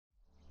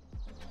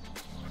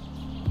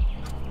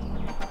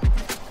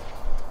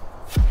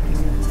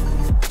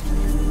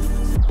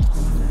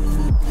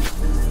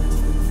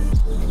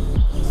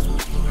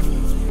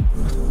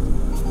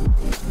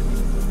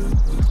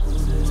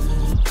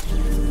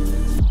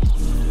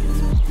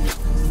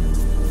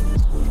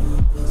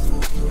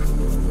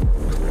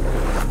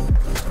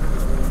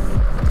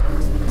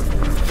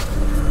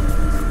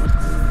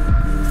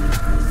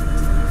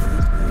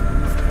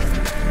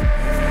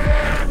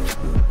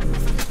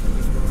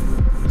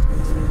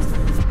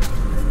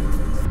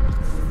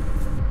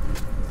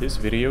This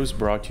video is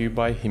brought to you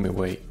by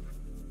Himiway.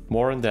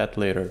 More on that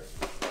later.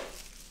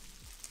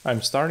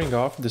 I'm starting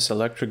off this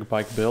electric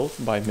bike build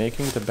by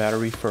making the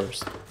battery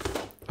first.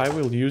 I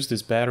will use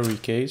this battery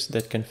case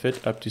that can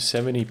fit up to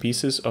 70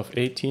 pieces of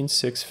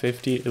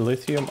 18650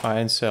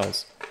 lithium-ion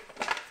cells.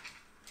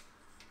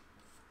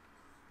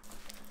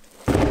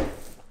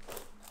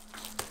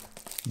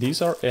 These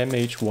are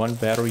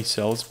MH1 battery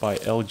cells by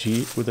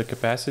LG with a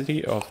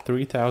capacity of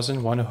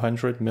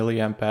 3100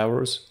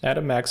 mAh at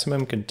a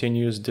maximum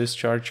continuous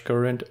discharge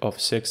current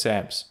of 6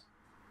 amps.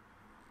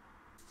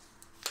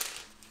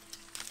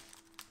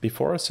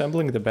 Before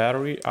assembling the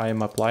battery, I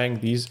am applying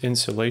these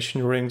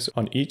insulation rings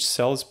on each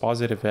cell's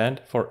positive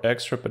end for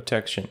extra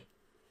protection.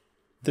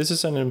 This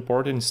is an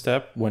important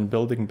step when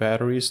building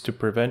batteries to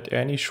prevent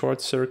any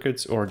short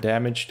circuits or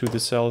damage to the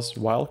cells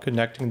while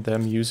connecting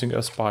them using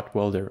a spot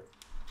welder.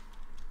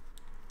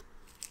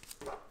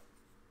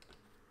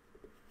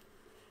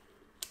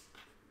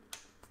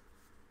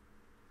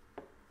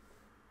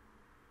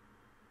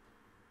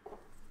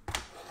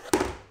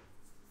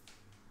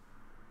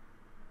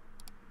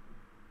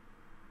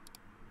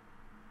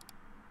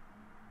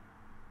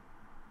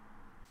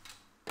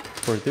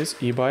 For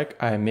this e-bike,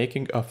 I am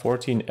making a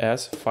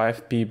 14S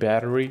 5P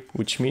battery,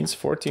 which means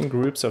 14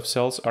 groups of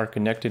cells are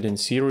connected in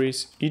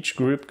series, each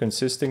group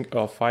consisting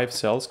of 5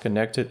 cells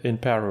connected in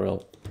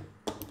parallel.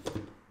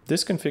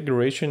 This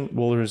configuration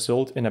will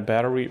result in a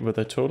battery with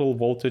a total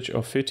voltage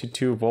of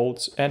 52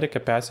 volts and a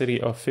capacity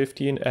of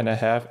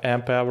 15.5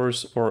 amp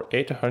hours or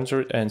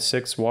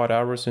 806 watt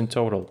hours in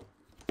total.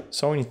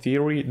 So in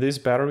theory, this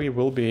battery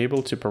will be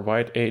able to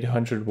provide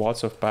 800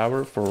 watts of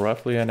power for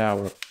roughly an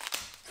hour.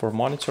 For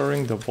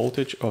monitoring the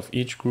voltage of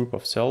each group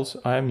of cells,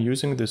 I am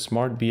using the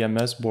smart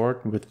BMS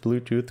board with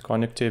Bluetooth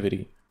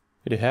connectivity.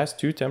 It has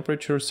 2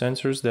 temperature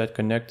sensors that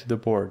connect to the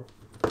board.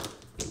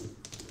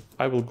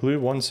 I will glue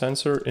one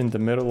sensor in the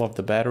middle of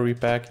the battery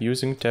pack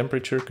using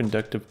temperature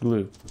conductive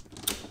glue.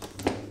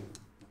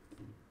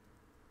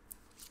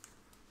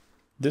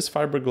 This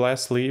fiberglass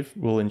sleeve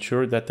will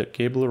ensure that the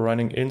cable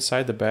running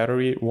inside the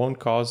battery won't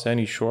cause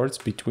any shorts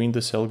between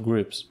the cell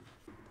groups.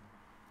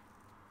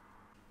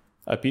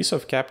 A piece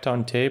of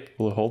Kapton tape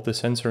will hold the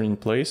sensor in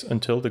place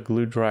until the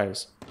glue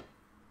dries.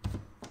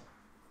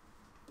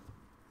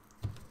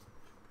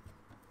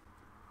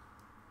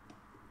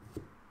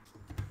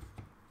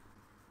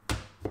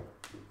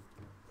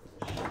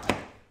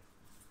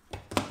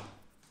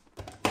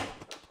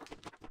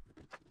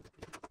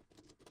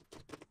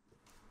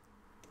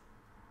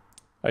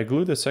 I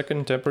glue the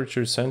second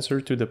temperature sensor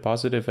to the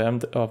positive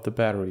end of the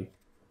battery.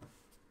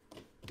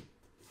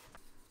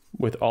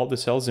 With all the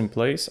cells in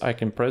place, I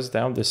can press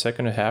down the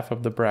second half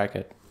of the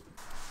bracket.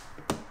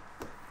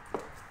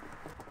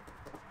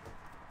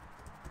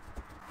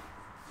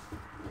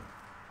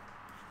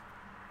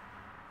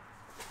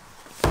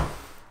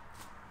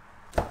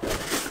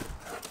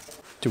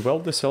 To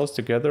weld the cells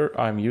together,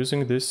 I'm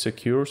using this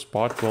secure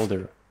spot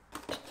welder.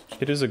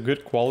 It is a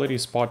good quality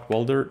spot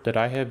welder that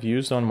I have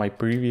used on my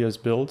previous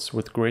builds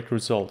with great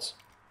results.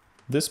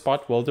 This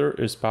spot welder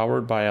is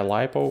powered by a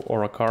LiPo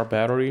or a car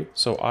battery,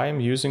 so I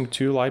am using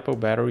 2 LiPo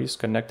batteries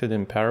connected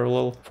in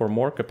parallel for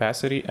more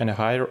capacity and a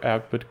higher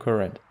output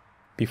current.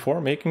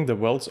 Before making the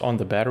welds on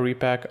the battery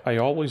pack, I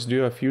always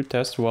do a few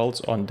test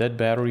welds on dead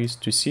batteries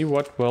to see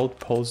what weld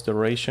pulse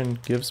duration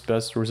gives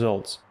best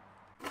results.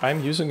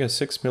 I'm using a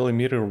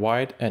 6mm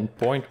wide and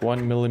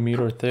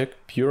 0.1mm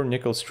thick pure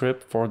nickel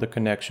strip for the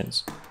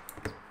connections.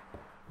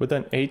 With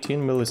an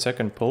 18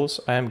 millisecond pulse,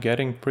 I am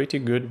getting pretty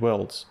good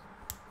welds.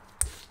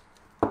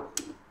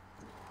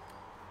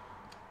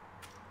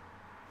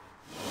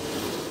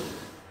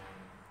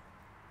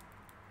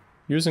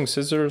 Using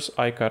scissors,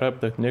 I cut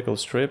up the nickel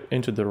strip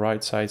into the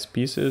right size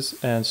pieces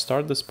and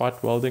start the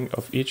spot welding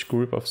of each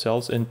group of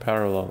cells in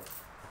parallel.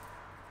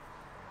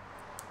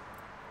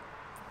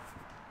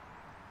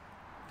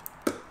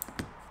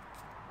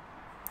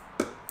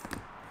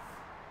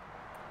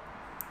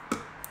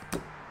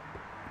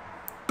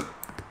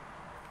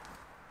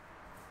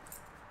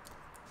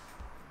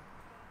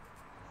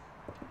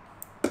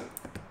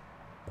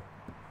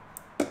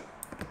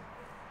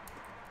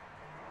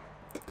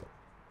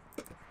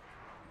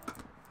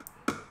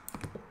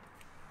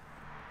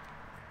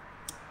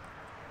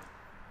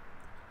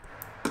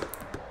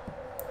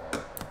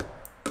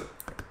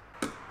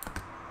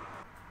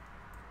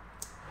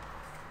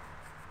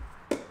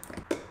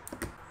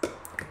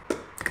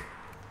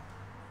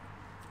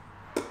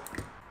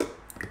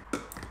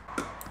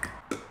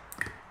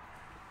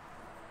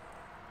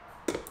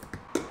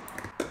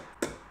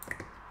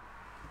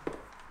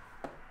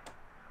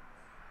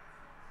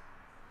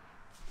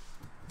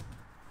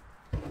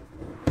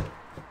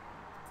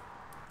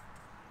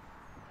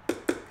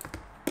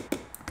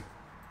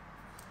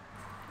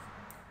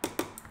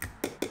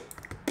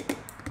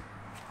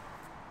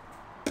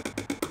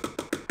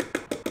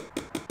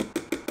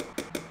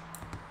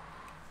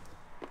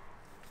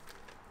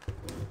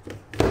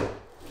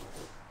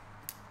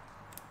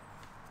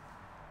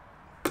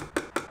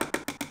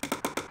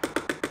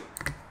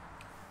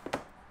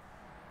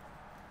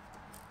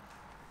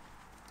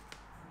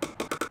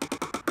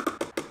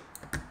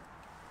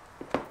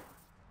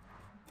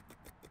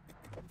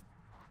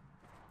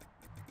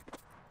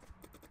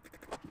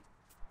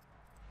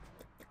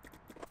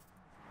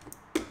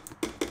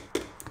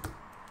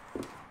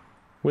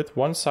 With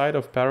one side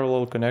of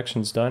parallel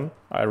connections done,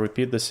 I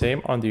repeat the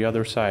same on the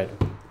other side.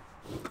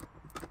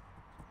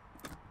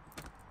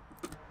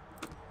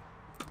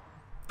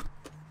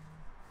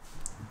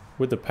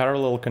 With the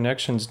parallel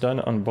connections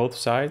done on both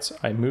sides,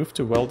 I move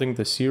to welding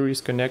the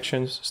series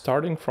connections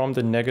starting from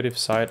the negative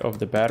side of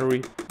the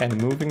battery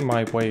and moving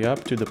my way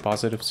up to the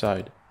positive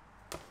side.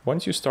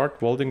 Once you start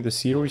welding the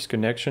series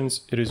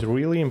connections, it is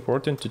really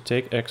important to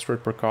take extra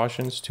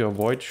precautions to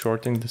avoid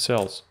shorting the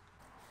cells.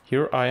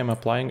 Here I am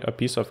applying a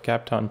piece of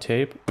Kapton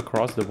tape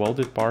across the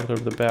welded part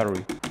of the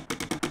battery.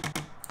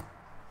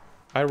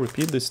 I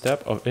repeat the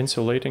step of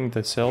insulating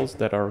the cells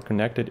that are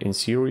connected in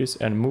series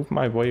and move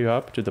my way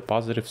up to the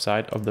positive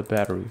side of the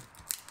battery.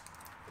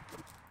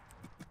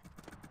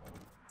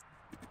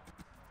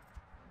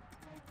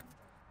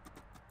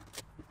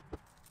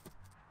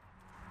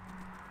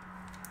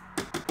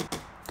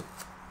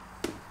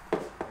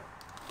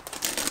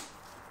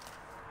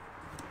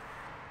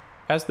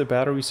 As the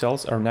battery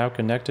cells are now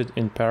connected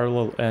in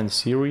parallel and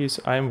series,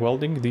 I am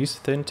welding these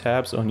thin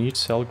tabs on each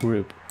cell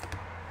group.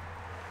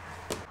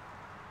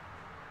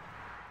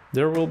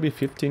 There will be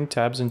 15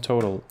 tabs in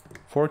total,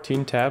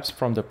 14 tabs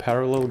from the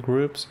parallel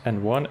groups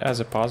and one as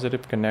a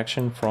positive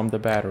connection from the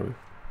battery.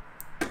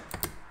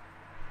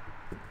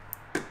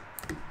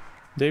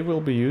 They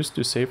will be used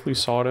to safely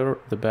solder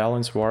the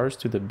balance wires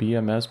to the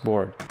BMS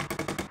board.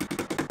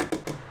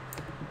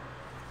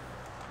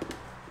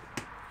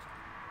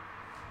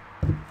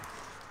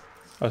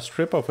 A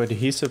strip of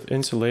adhesive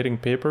insulating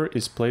paper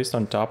is placed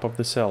on top of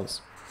the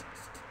cells.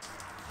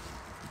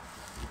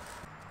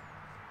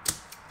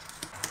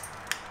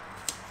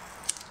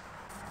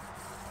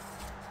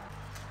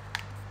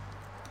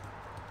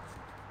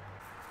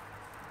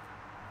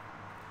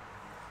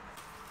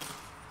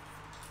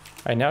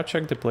 I now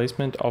check the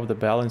placement of the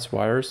balance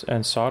wires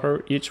and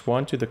solder each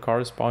one to the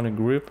corresponding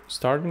group,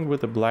 starting with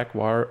the black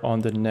wire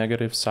on the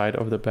negative side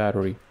of the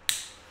battery.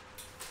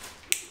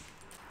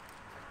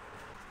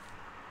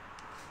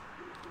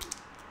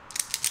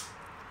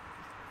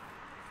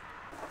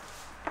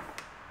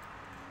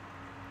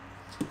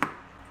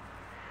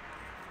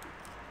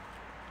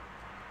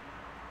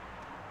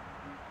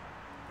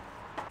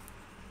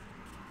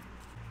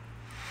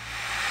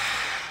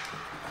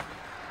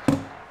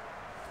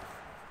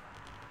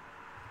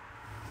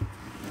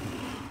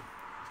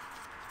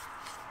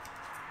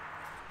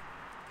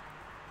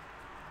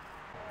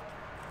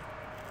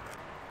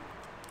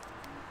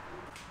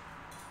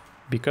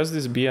 Because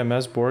this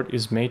BMS board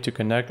is made to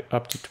connect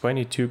up to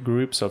 22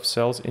 groups of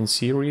cells in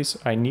series,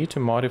 I need to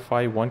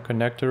modify one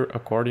connector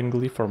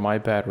accordingly for my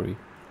battery.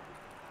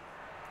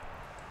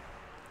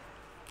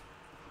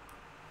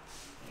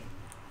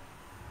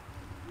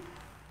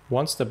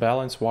 Once the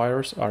balance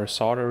wires are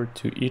soldered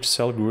to each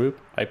cell group,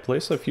 I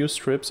place a few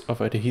strips of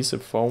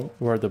adhesive foam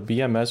where the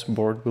BMS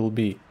board will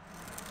be.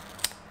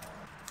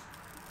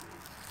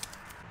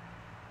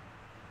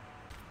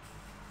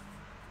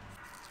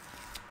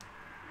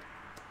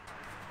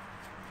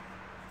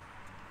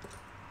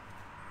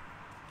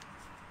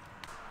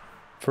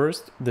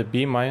 First, the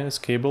B-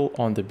 cable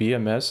on the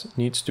BMS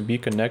needs to be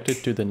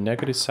connected to the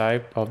negative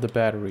side of the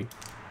battery.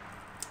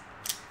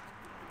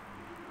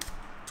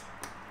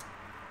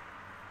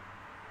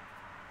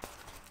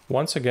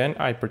 Once again,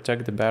 I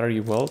protect the battery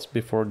welds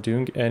before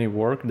doing any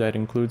work that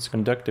includes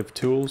conductive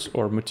tools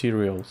or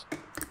materials.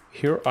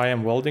 Here I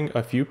am welding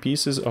a few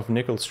pieces of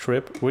nickel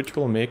strip, which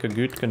will make a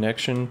good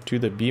connection to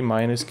the B-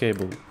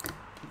 cable.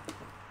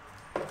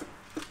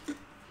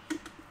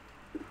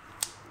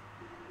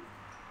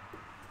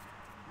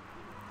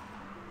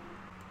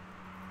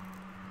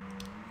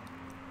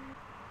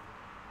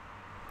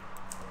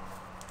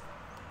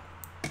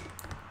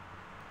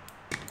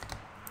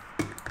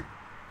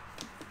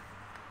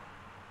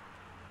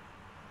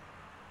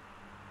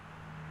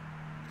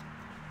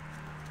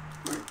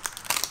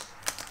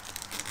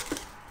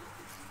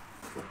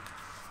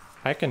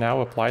 I can now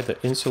apply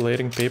the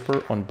insulating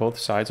paper on both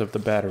sides of the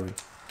battery.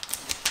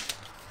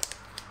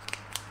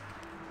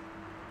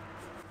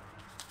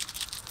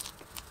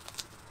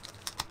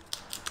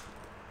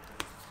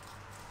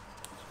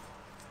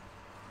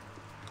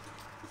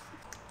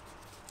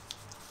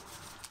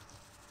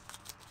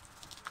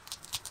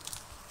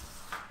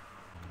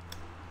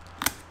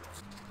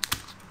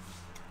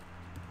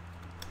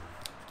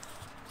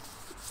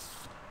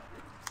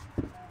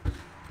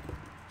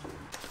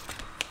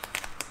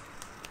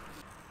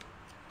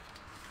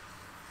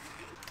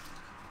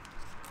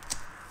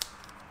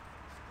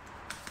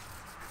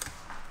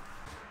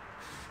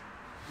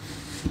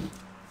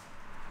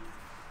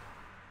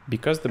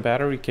 Because the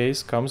battery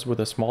case comes with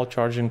a small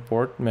charging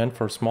port meant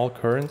for small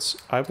currents,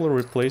 I will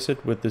replace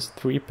it with this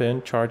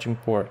 3-pin charging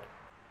port.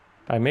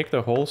 I make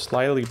the hole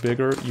slightly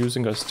bigger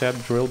using a step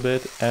drill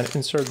bit and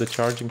insert the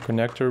charging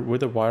connector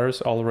with the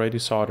wires already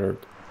soldered.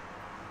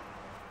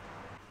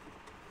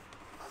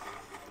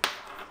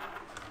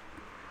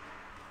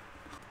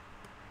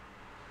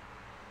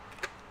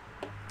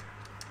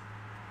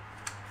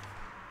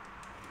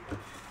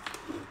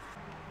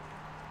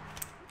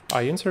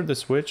 I insert the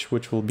switch,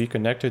 which will be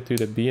connected to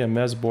the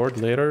BMS board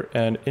later,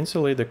 and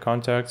insulate the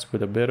contacts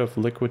with a bit of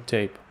liquid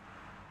tape.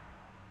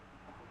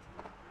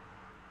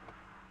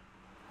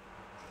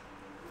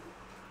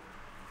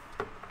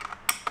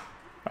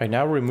 I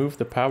now remove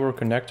the power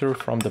connector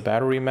from the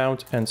battery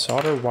mount and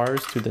solder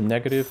wires to the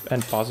negative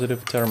and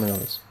positive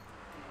terminals.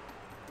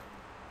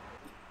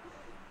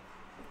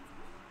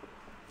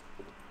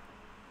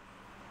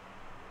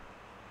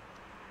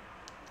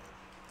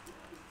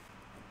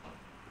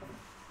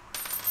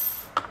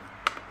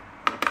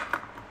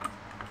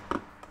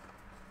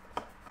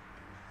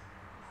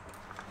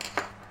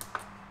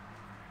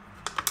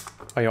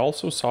 I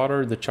also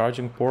soldered the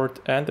charging port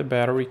and the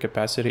battery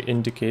capacity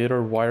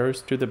indicator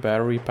wires to the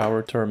battery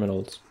power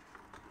terminals.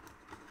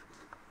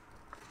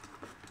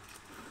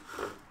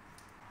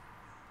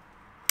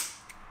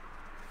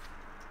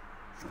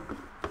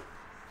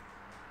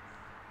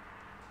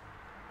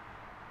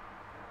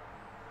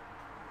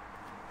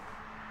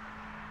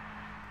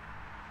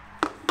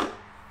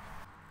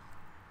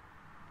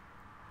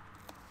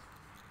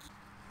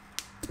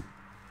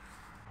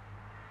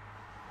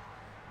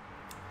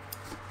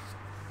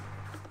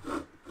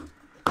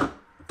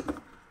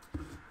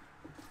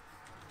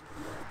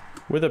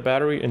 With the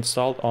battery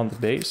installed on the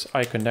base,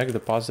 I connect the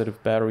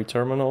positive battery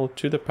terminal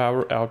to the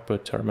power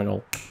output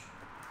terminal.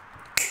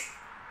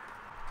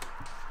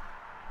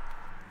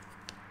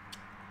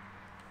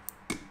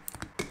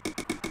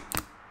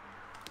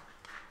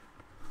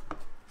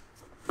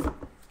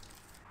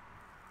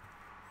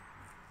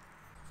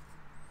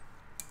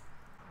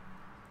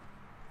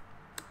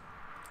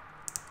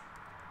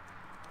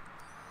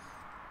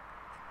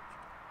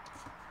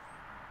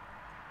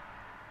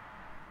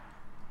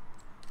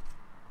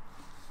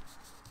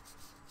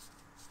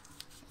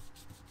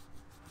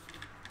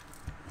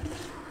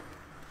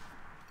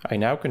 I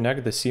now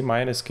connect the C-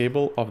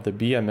 cable of the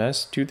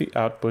BMS to the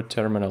output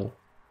terminal.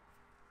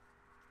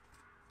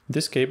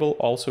 This cable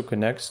also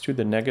connects to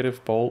the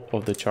negative pole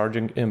of the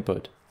charging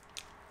input.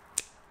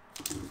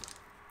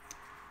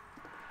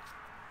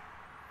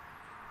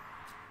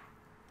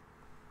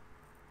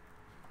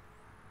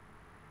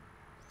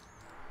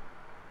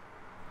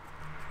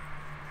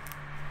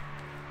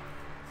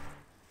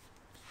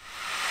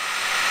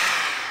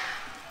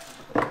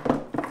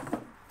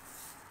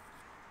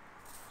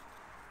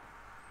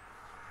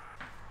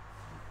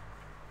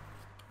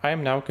 I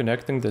am now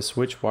connecting the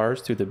switch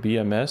wires to the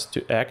BMS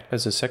to act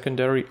as a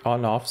secondary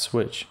on-off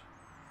switch.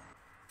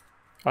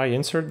 I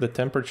insert the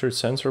temperature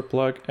sensor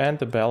plug and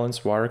the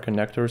balance wire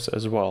connectors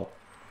as well.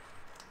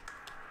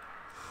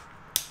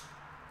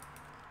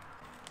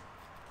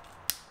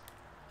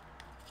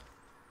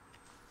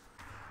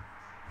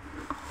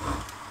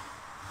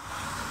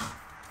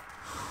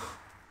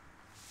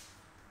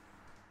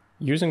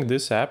 Using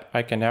this app,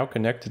 I can now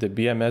connect to the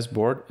BMS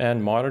board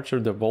and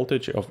monitor the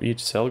voltage of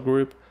each cell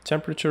group,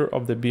 temperature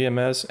of the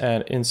BMS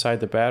and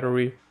inside the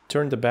battery,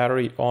 turn the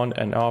battery on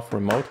and off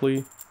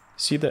remotely,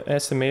 see the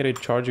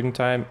estimated charging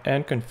time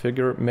and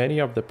configure many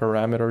of the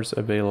parameters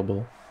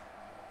available.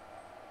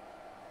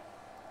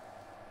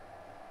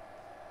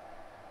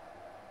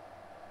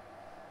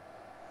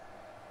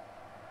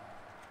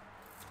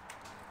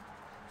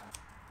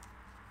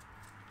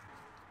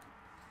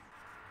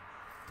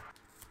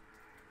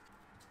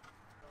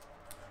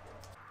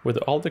 With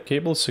all the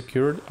cables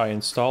secured, I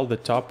install the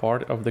top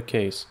part of the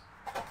case.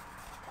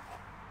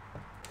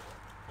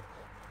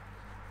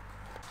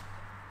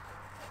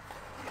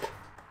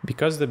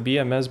 Because the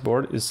BMS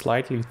board is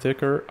slightly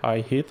thicker, I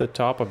heat the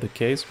top of the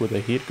case with a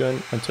heat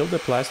gun until the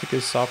plastic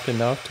is soft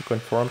enough to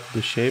conform to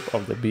the shape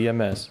of the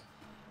BMS.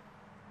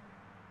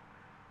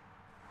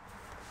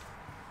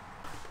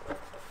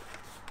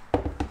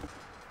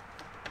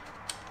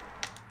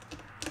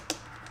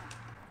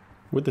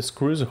 With the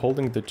screws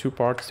holding the two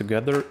parts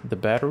together, the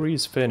battery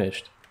is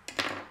finished.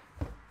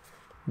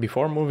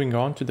 Before moving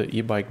on to the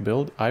e-bike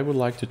build, I would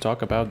like to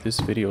talk about this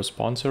video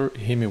sponsor,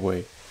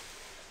 Himiway.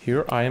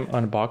 Here I am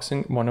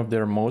unboxing one of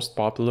their most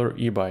popular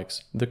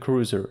e-bikes, the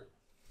Cruiser.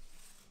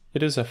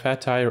 It is a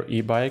fat tire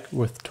e-bike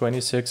with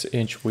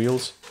 26-inch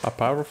wheels, a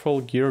powerful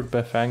geared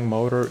Bafang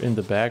motor in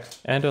the back,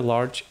 and a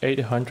large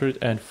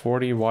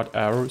 840 Wh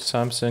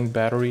Amzn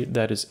battery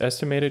that is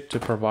estimated to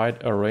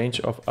provide a range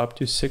of up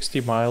to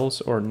 60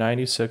 miles or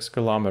 96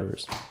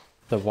 kilometers.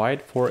 The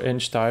wide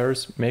 4-inch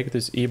tires make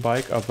this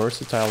e-bike a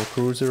versatile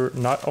cruiser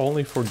not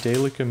only for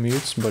daily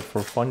commutes but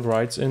for fun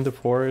rides in the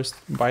forest,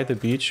 by the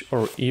beach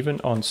or even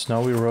on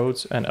snowy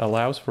roads, and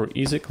allows for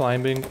easy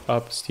climbing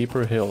up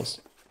steeper hills.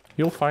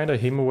 You'll find a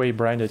Himiway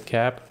branded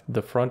cap,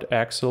 the front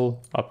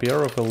axle, a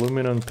pair of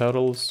aluminum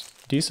pedals,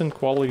 decent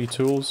quality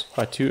tools,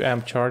 a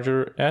 2-amp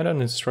charger and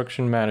an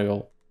instruction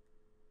manual.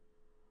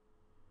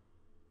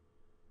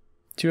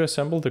 To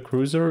assemble the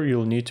cruiser,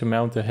 you'll need to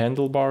mount the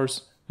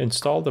handlebars,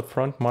 install the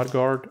front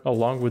mudguard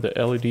along with the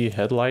LED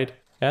headlight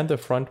and the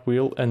front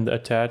wheel, and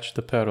attach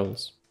the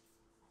pedals.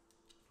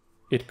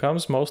 It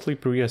comes mostly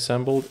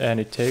pre-assembled and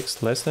it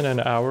takes less than an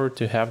hour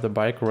to have the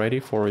bike ready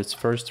for its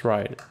first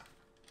ride.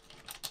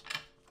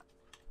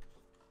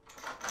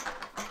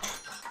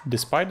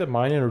 Despite the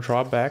minor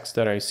drawbacks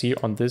that I see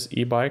on this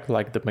e-bike,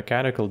 like the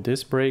mechanical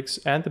disc brakes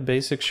and the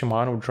basic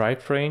Shimano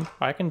drivetrain,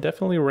 I can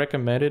definitely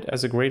recommend it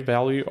as a great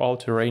value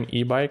all-terrain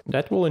e-bike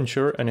that will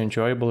ensure an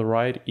enjoyable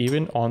ride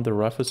even on the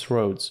roughest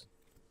roads.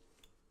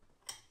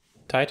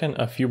 Tighten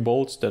a few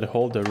bolts that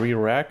hold the rear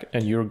rack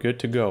and you're good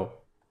to go.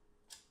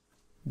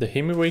 The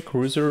Hemiway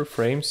Cruiser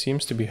frame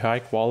seems to be high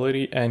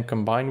quality, and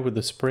combined with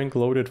the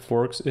spring-loaded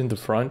forks in the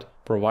front,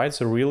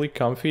 provides a really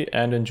comfy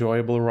and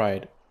enjoyable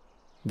ride.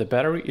 The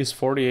battery is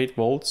 48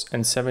 volts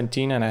and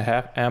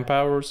 17.5 amp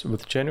hours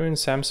with genuine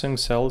Amzn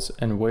cells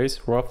and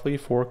weighs roughly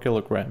 4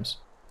 kilograms.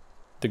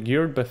 The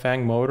geared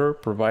Bafang motor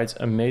provides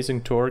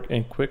amazing torque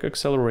and quick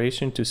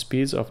acceleration to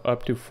speeds of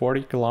up to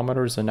 40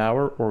 kilometers an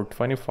hour or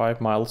 25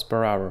 miles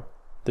per hour.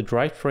 The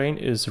drivetrain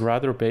is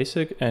rather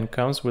basic and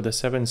comes with a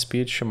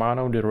 7-speed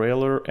Shimano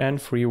derailleur and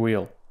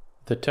freewheel.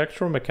 The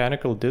Texture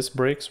mechanical disc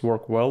brakes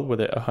work well with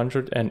the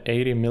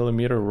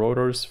 180mm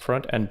rotors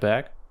front and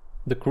back.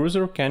 The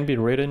Cruiser can be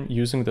ridden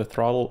using the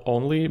throttle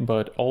only,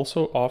 but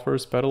also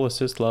offers pedal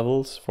assist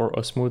levels for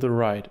a smoother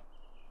ride.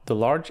 The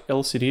large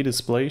LCD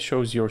display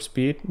shows your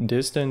speed,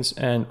 distance,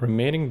 and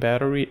remaining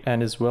battery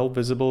and is well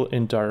visible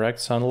in direct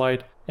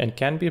sunlight and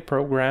can be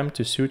programmed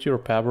to suit your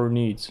power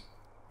needs.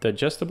 The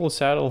adjustable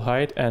saddle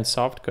height and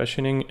soft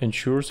cushioning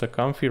ensures a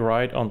comfy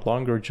ride on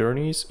longer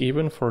journeys,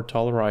 even for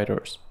tall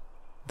riders.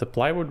 The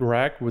plywood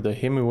rack with the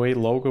Hemiway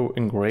logo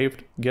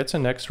engraved gets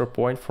an extra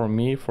point for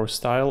me for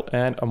style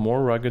and a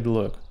more rugged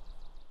look.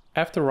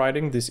 After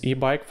riding this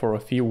e-bike for a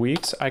few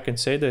weeks, I can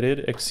say that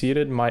it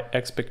exceeded my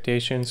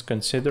expectations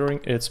considering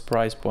its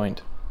price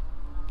point.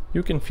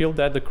 You can feel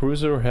that the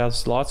Cruiser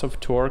has lots of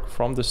torque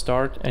from the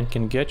start and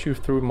can get you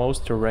through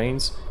most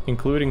terrains,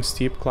 including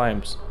steep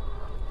climbs.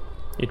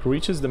 It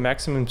reaches the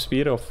maximum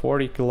speed of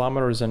 40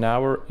 km an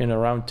hour in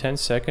around 10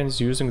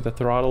 seconds using the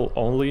throttle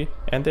only,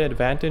 and the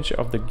advantage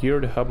of the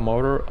geared hub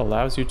motor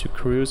allows you to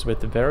cruise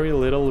with very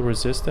little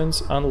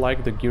resistance,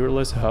 unlike the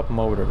gearless hub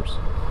motors.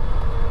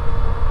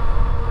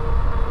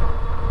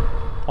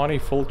 On a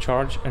full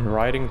charge and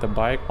riding the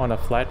bike on a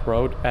flat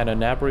road at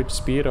an average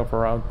speed of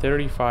around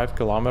 35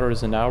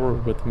 km an hour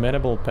with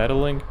minimal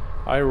pedaling,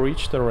 I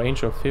reached a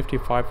range of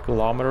 55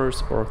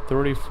 kilometers or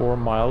 34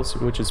 miles,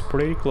 which is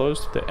pretty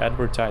close to the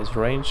advertised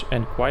range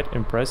and quite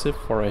impressive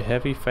for a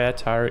heavy fat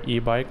tire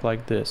e-bike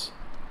like this.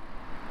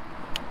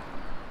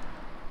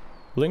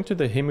 Link to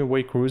the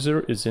Hemiway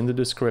Cruiser is in the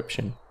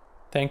description.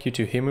 Thank you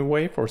to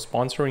Hemiway for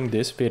sponsoring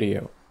this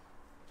video.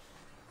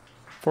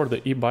 For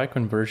the e-bike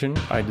conversion,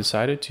 I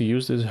decided to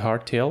use this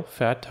hardtail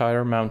fat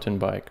tire mountain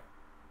bike.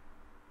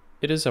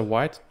 It is a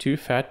white 2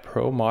 Fat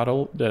Pro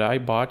model that I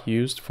bought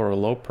used for a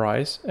low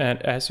price,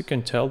 and as you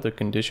can tell, the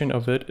condition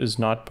of it is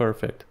not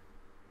perfect.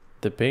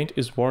 The paint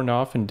is worn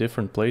off in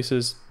different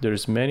places,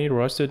 there's many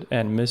rusted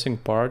and missing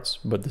parts,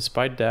 but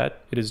despite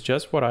that, it is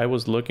just what I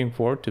was looking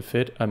for to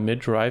fit a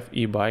mid-drive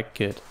e-bike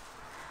kit.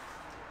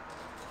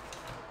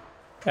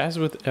 As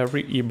with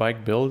every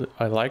e-bike build,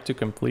 I like to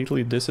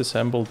completely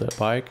disassemble the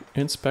bike,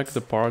 inspect the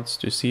parts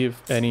to see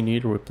if any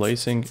need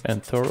replacing,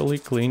 and thoroughly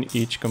clean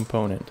each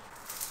component.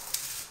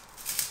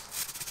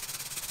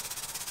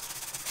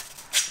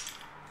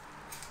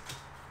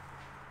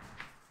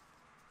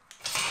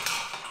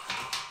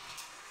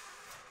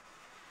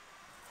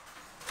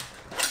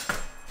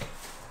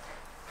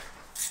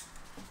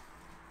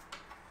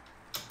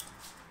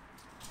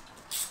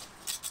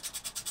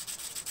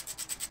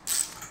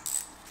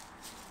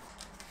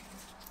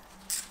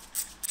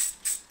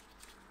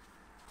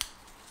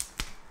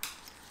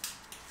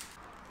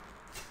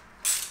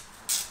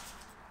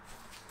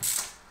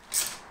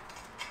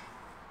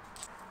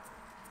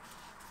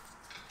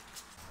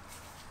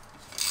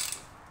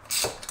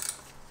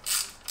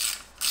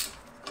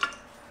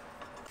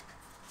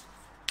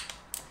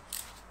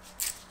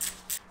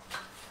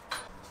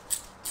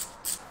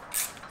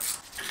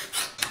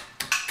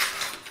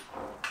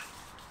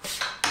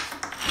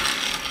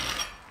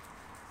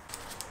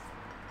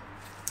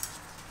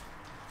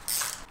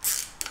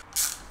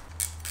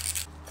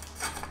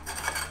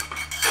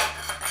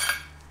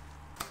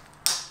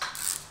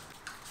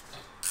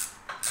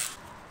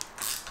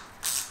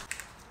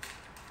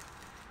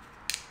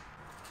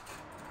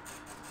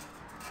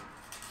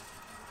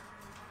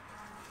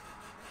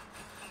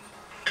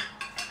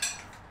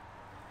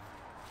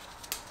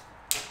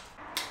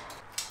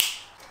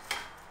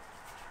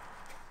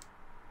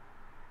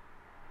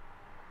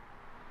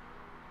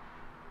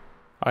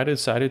 I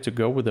decided to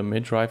go with a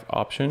mid-drive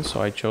option,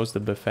 so I chose the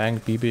Bafang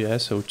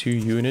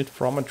BBS02 unit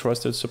from a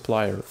trusted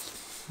supplier.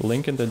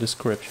 Link in the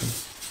description.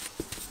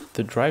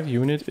 The drive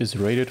unit is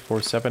rated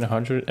for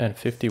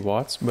 750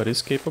 watts, but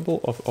is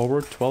capable of over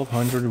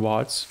 1200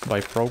 watts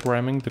by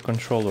programming the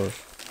controller.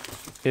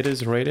 It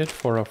is rated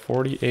for a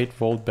 48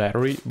 volt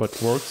battery,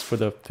 but works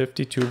with a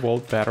 52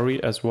 volt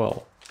battery as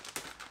well.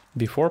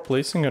 Before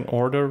placing an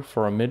order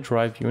for a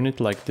mid-drive unit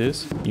like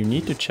this, you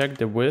need to check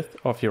the width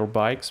of your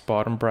bike's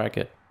bottom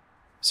bracket.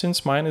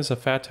 Since mine is a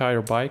fat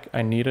tire bike,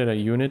 I needed a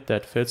unit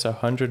that fits a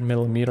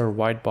 100mm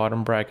wide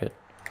bottom bracket.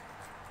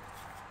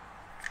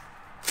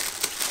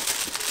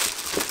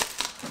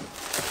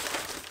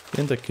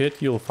 In the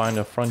kit you'll find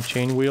a front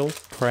chain wheel,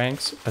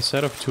 cranks, a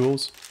set of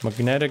tools,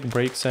 magnetic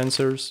brake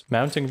sensors,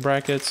 mounting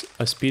brackets,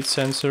 a speed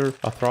sensor,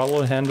 a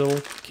throttle handle,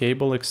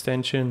 cable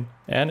extension,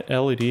 an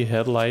LED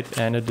headlight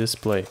and a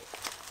display.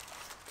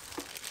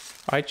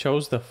 I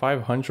chose the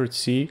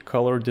 500C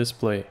color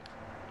display.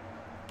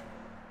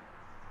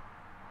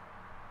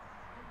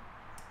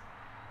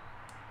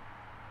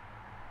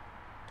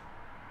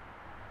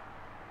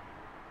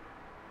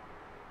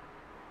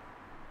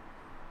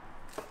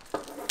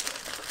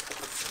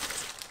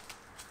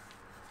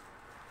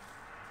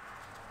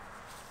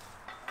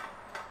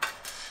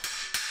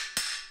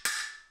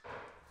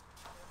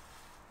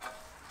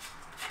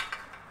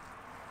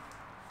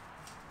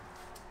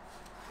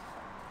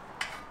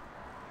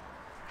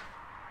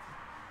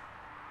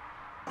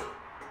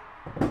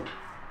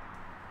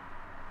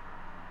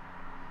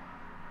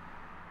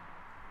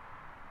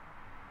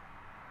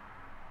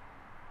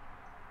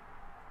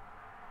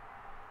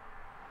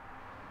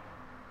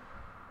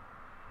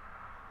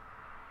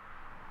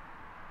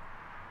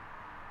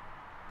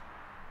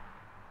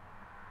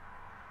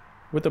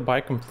 With the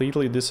bike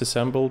completely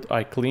disassembled,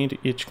 I cleaned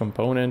each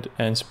component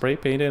and spray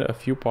painted a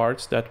few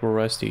parts that were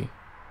rusty.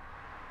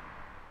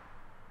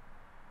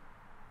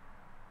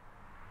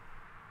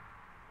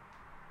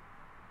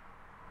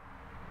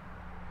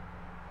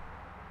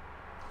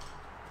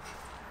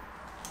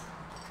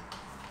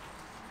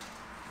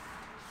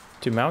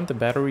 To mount the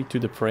battery to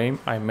the frame,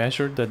 I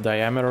measured the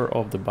diameter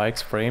of the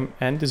bike's frame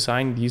and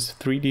designed these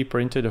 3D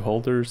printed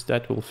holders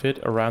that will fit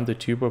around the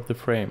tube of the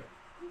frame.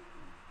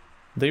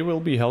 They will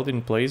be held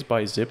in place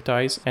by zip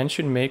ties and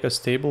should make a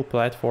stable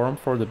platform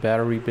for the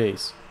battery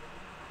base.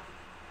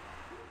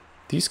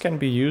 These can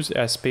be used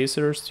as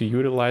spacers to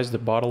utilize the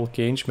bottle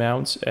cage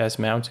mounts as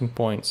mounting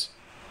points.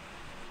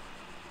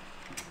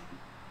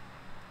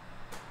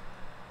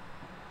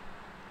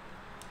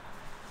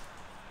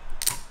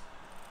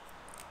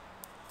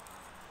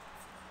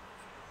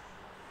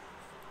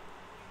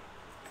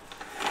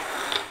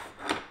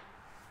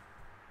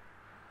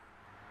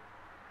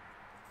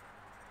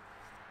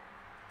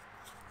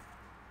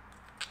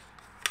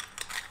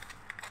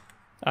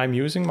 I'm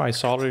using my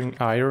soldering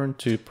iron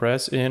to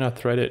press in a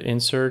threaded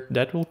insert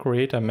that will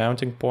create a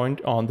mounting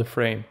point on the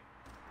frame.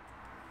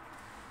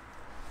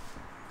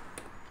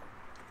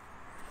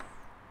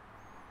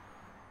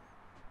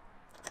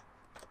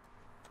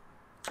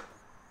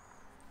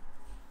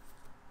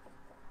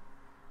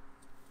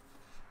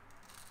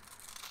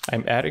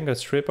 I'm adding a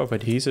strip of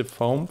adhesive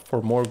foam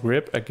for more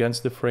grip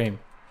against the frame.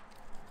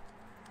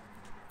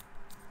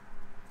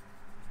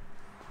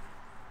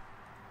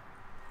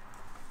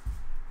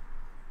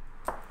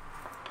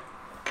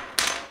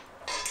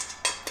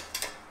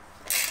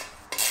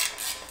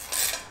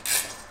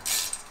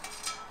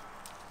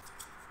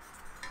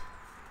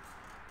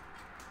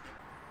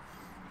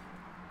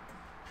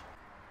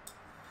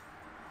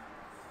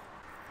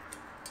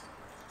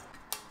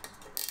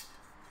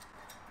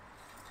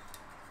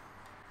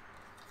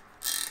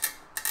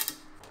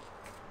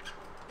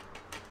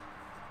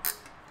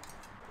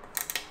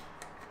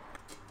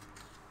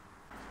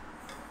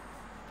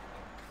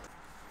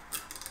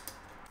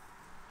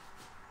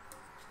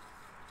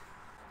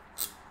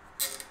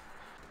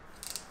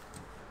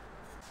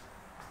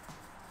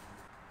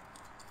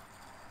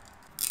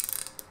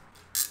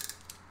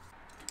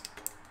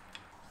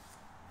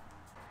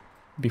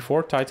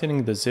 Before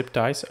tightening the zip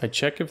ties, I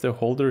check if the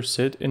holders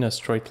sit in a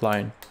straight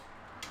line.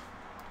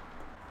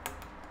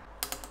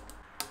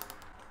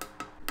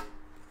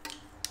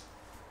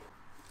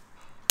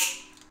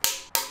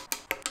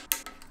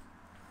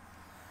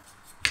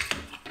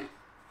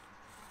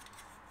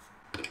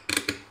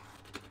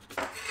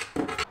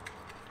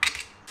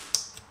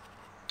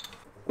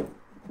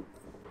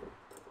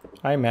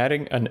 I'm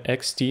adding an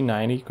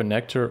XT90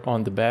 connector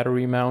on the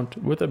battery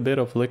mount with a bit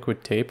of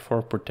liquid tape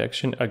for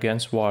protection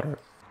against water.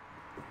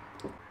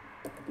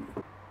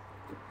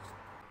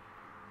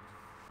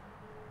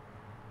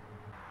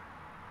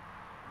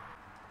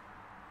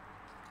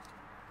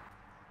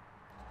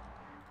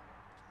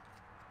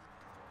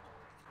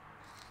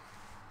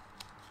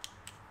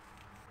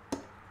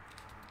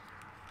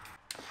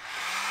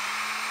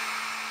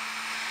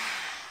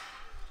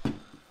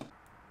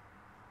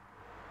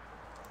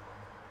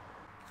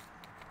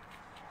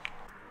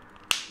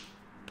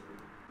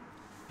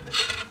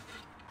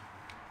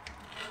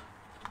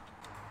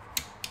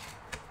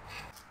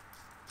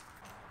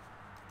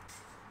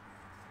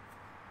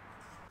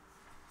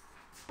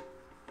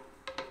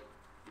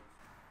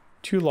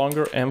 Two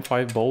longer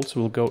M5 bolts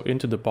will go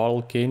into the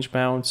bottle cage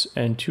mounts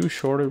and two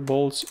shorter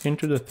bolts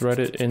into the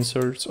threaded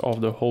inserts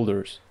of the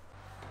holders.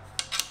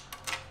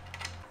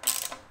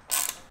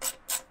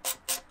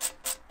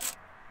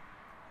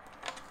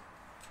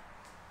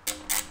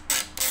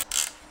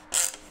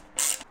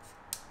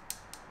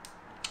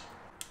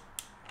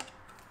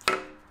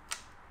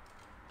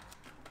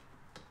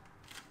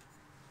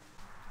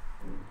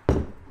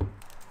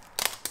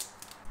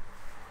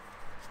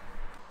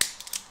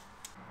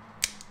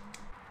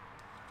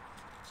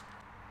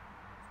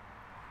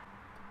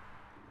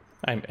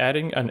 I'm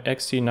adding an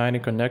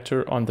XT90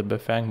 connector on the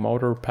Bafang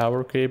motor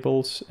power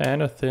cables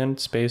and a thin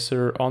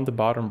spacer on the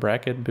bottom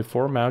bracket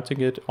before mounting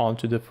it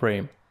onto the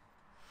frame.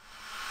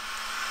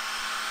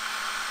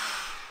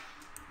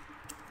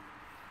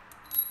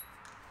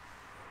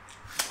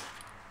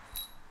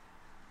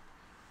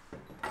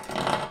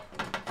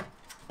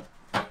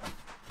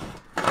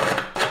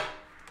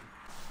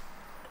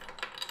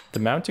 The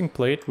mounting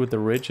plate with the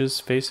ridges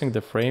facing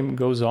the frame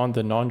goes on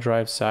the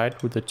non-drive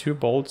side with the 2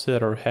 bolts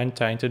that are hand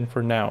tightened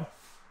for now.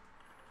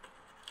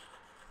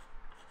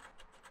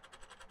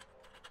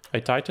 I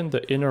tightened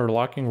the inner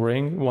locking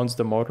ring once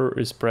the motor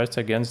is pressed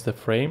against the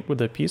frame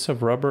with a piece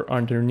of rubber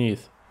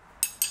underneath.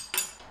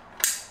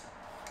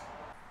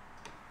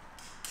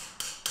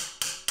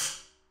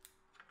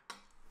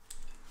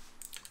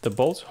 The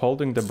bolts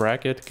holding the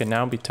bracket can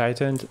now be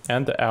tightened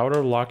and the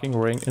outer locking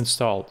ring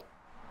installed.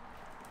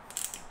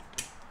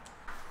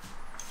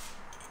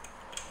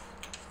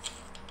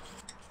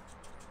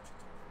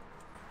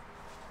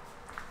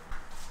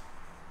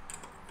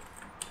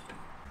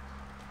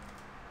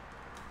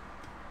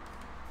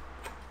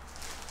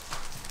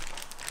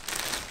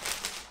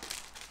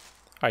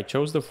 I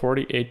chose the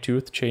 48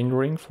 tooth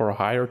chainring for a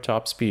higher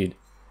top speed.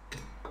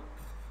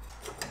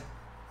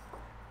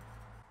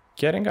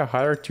 Getting a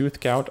higher tooth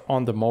count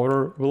on the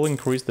motor will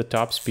increase the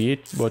top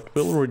speed, but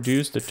will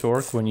reduce the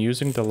torque when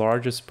using the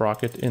largest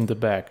sprocket in the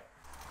back.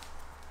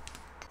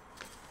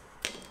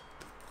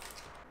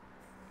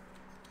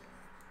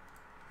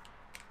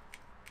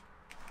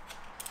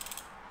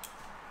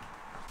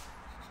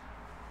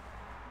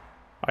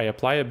 I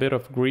apply a bit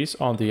of grease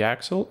on the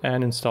axle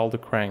and install the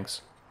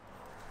cranks.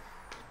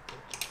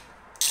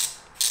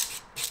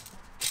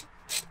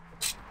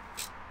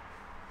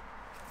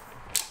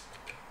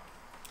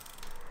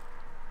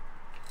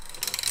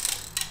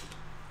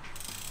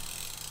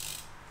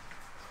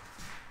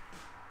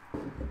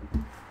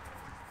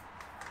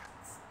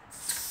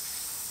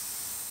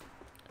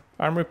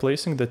 I'm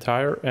replacing the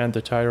tire and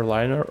the tire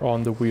liner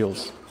on the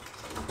wheels.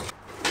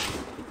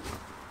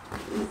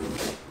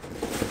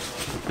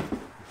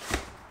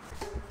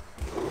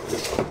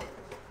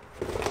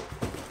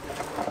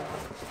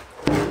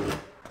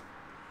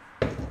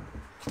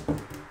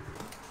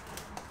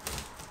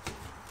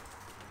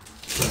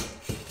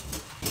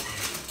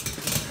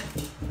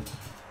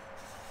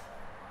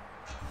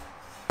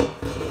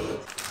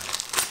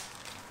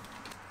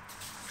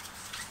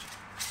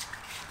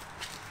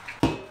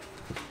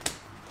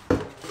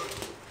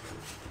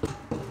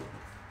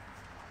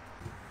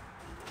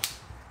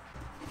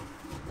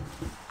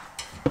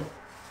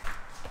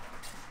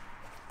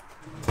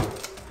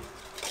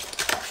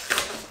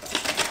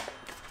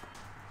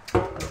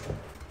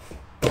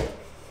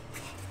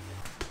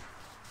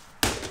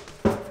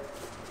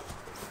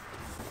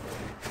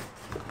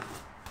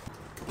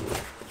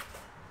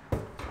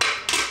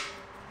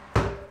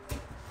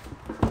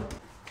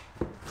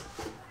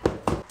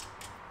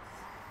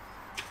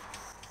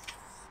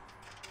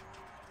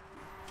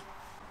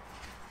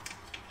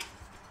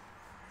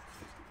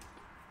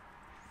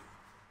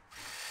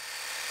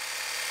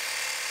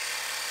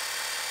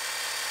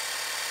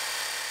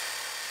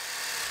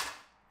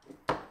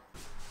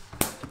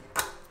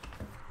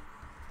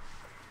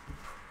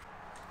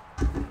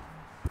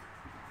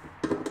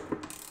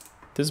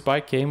 This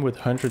bike came with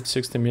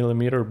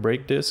 160mm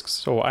brake discs,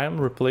 so I am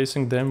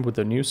replacing them with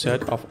a new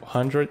set of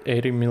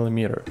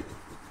 180mm.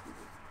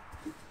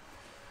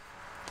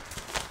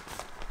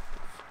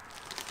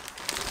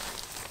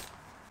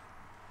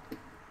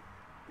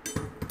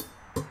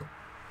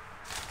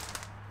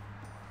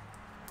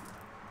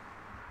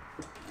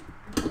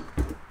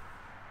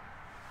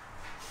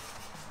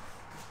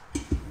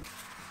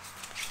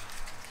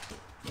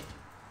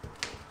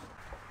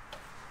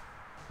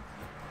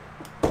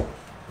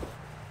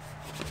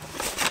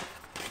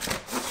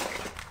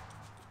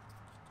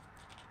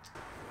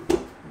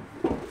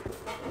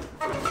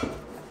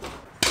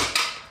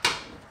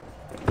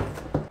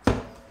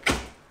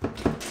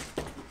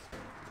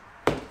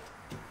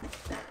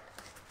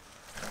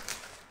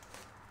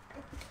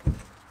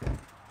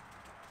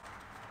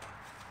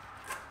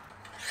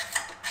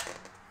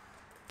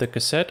 The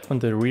cassette on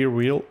the rear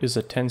wheel is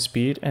a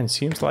 10-speed and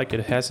seems like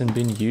it hasn't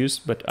been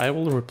used, but I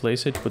will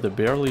replace it with a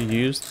barely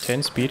used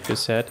 10-speed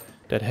cassette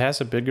that has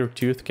a bigger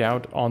tooth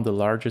count on the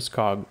largest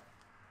cog.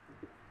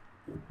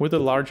 With a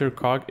larger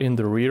cog in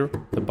the rear,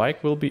 the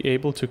bike will be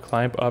able to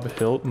climb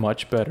uphill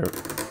much better.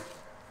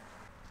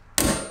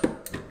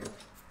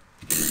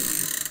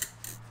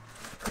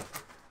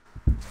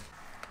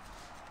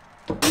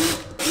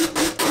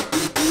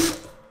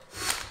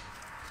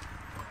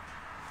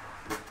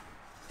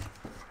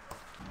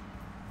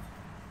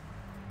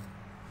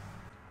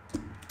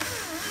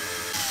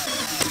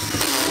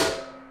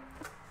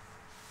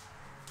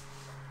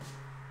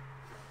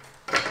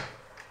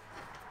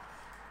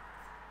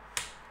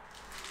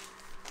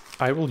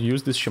 I will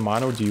use this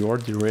Shimano Dior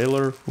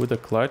derailleur with a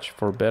clutch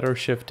for better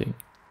shifting.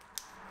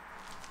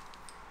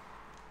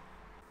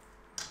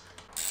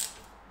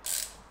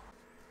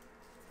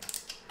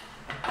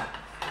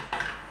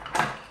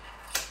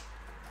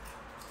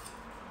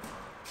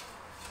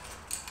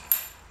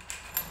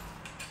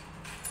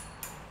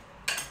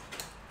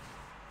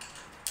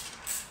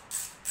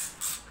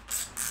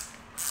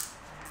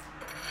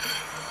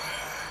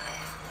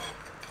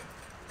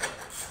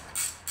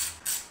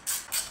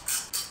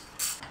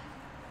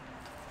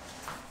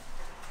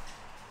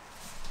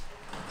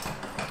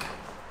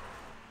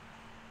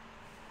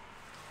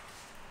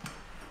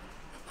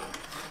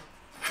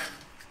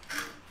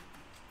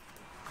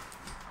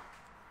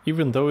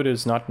 Even though it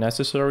is not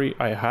necessary,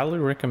 I highly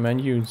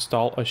recommend you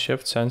install a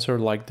shift sensor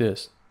like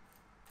this.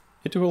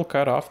 It will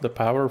cut off the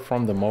power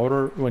from the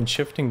motor when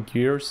shifting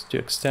gears to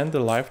extend the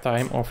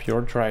lifetime of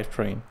your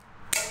drivetrain.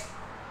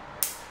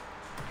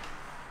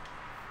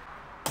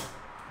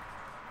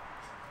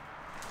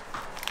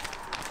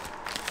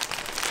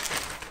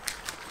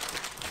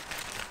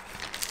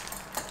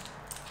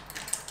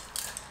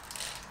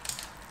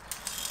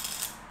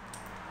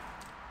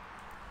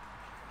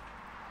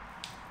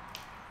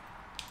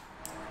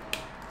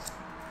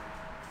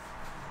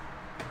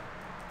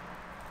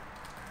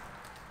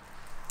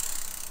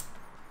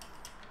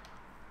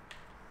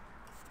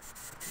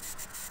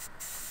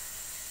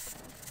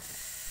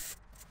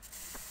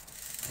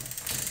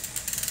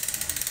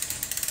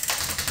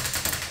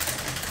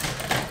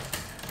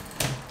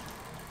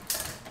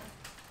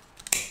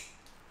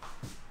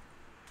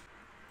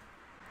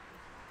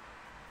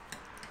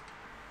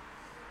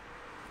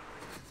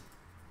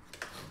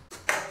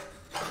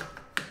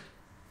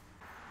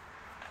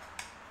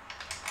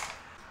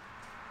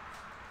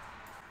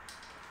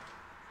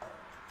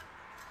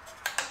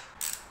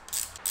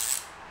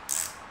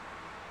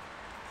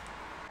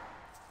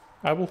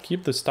 I will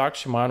keep the stock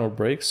Shimano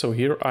brakes, so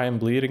here I am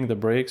bleeding the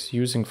brakes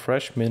using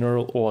fresh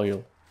mineral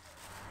oil.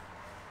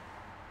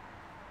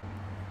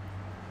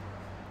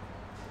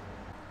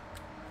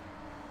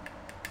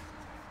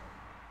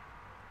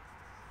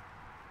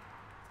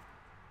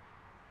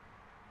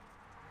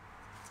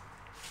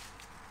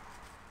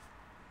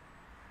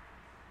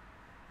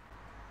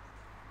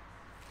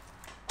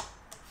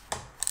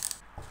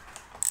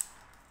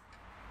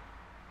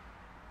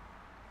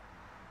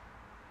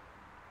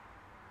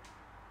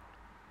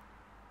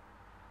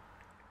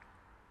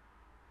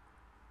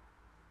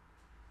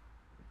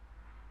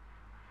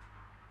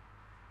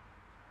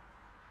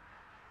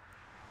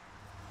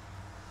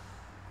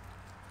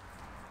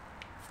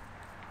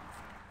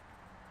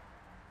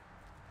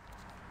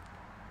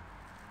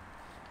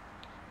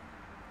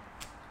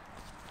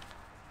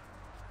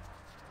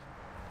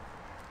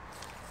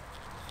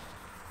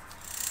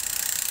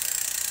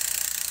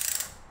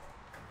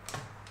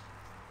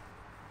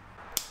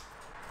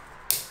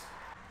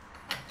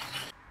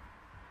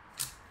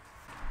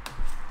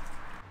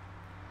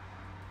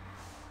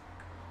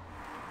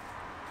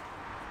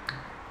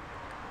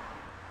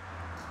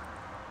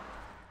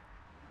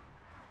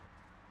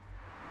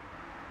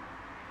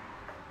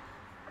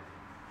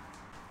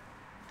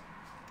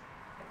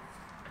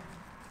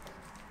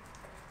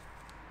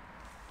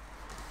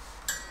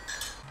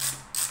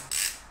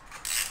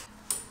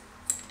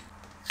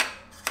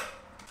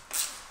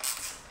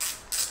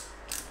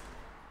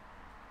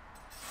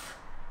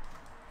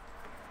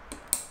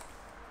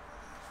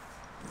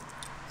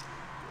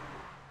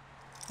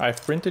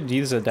 I've printed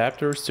these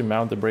adapters to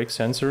mount the brake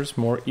sensors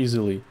more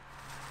easily.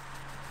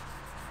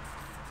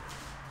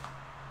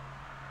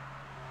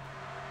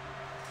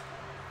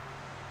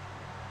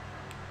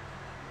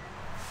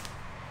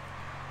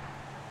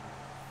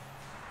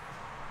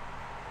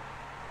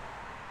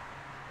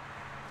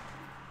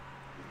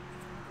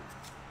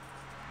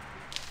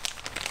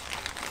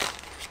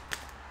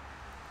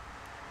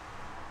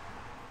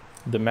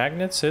 The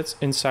magnet sits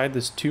inside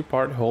this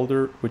two-part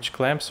holder which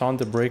clamps on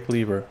the brake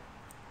lever.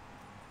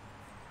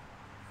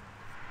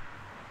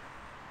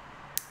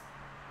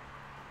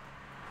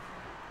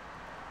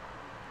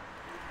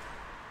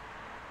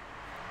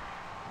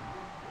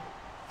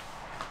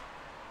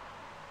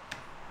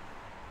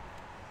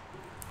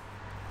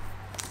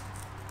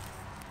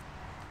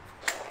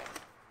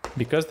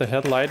 Because the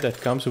headlight that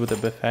comes with the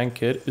Bafang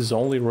kit is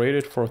only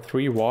rated for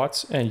 3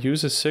 watts and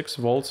uses 6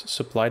 volts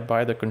supplied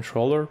by the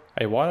controller,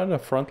 I wanted a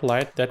front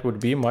light that would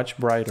be much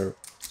brighter.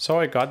 So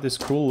I got this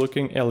cool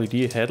looking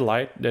LED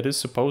headlight that is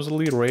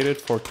supposedly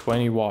rated for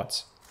 20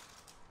 watts.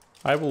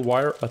 I will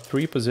wire a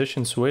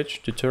 3-position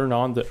switch to turn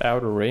on the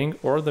outer ring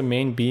or the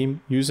main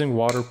beam using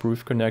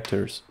waterproof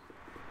connectors.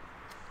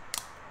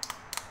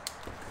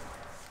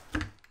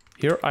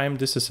 Here I am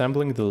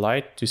disassembling the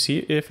light to see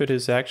if it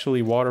is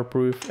actually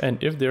waterproof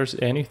and if there's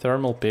any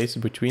thermal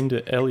paste between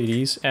the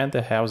LEDs and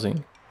the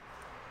housing.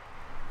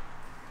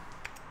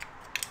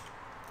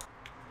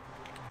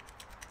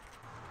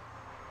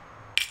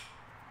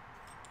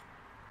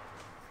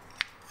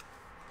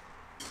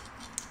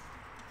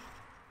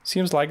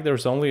 Seems like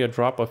there's only a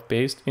drop of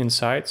paste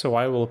inside, so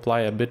I will apply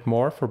a bit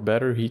more for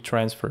better heat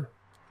transfer.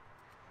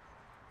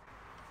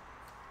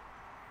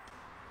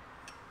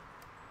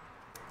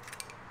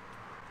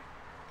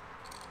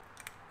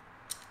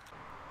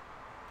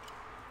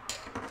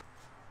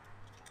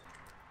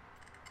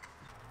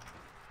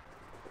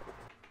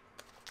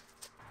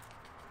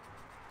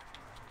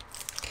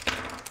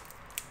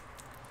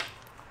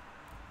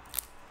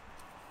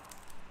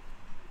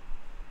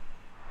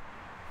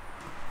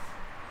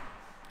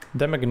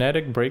 The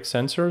magnetic brake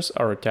sensors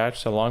are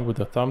attached along with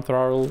the thumb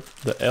throttle,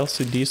 the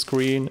LCD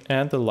screen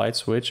and the light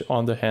switch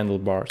on the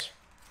handlebars.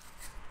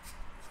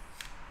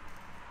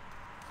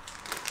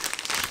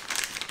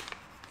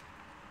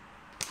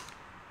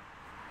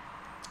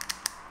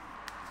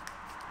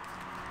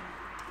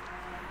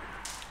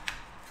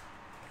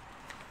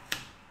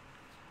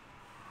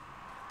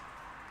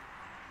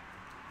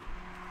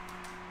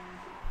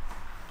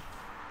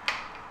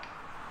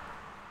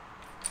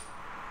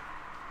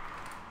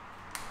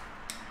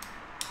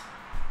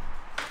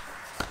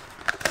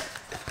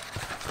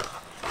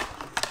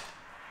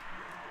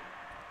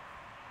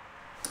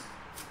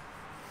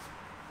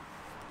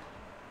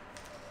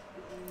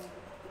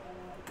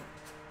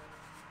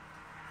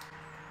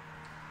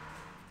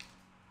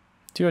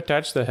 To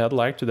attach the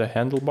headlight to the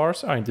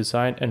handlebars, I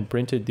designed and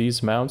printed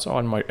these mounts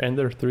on my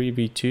Ender 3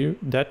 V2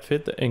 that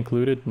fit the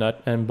included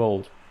nut and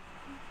bolt.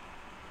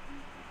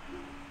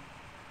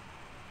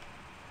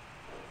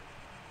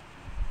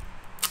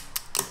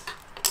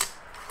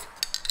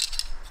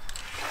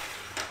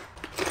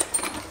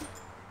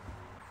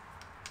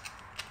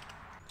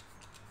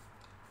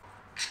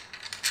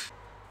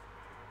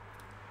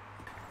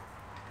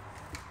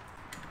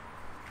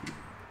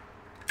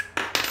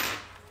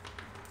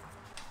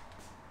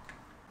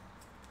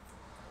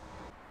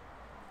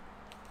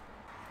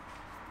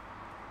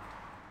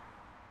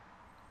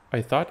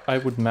 I thought I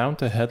would mount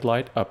the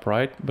headlight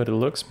upright, but it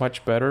looks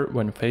much better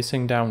when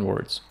facing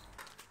downwards.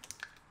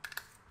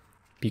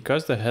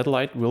 Because the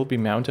headlight will be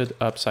mounted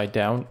upside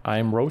down, I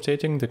am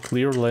rotating the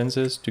clear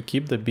lenses to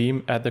keep the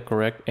beam at the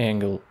correct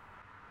angle.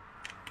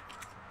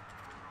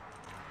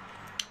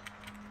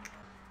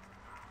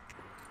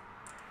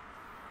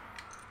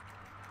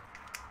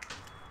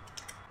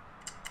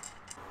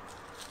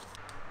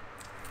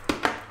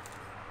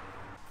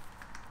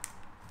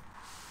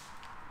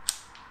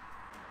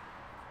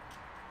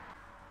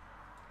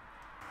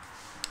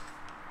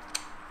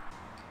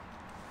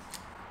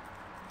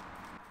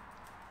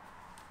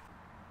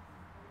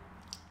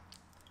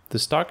 The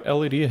stock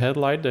LED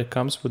headlight that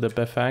comes with the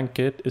Bafang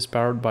kit is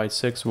powered by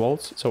 6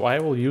 volts, so I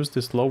will use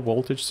this low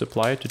voltage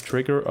supply to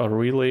trigger a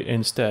relay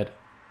instead.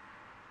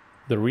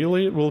 The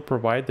relay will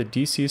provide the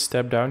DC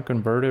step-down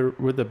converter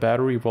with the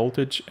battery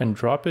voltage and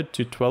drop it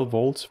to 12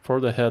 volts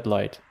for the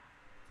headlight.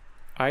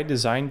 I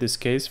designed this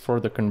case for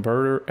the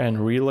converter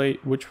and relay,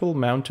 which will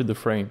mount to the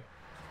frame.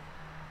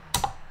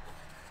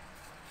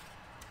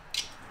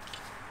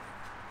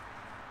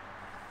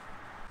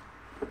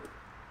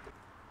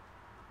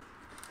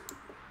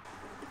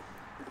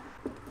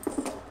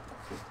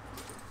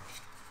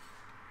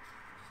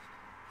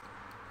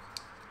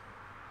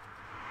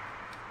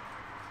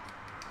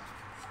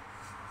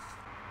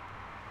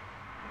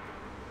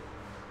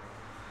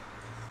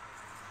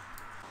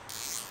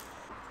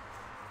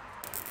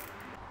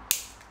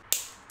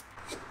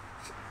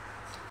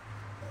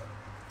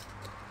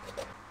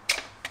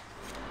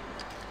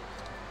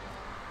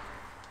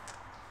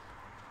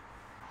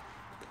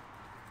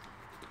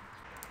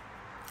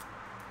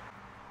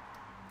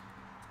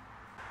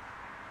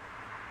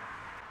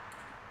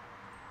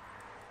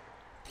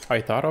 I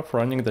thought of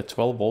running the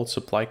 12 volt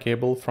supply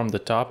cable from the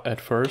top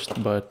at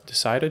first, but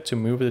decided to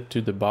move it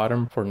to the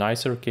bottom for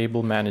nicer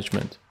cable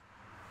management.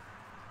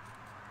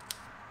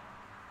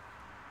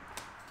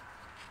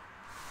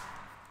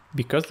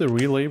 Because the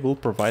relay will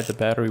provide the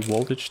battery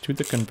voltage to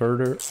the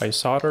converter, I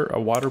solder a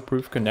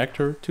waterproof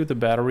connector to the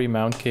battery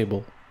mount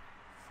cable.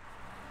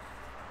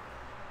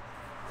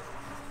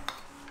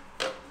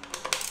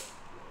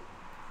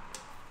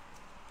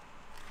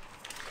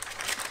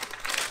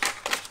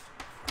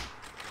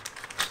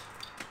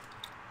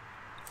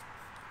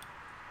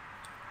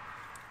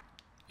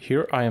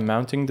 Here I am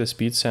mounting the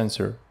speed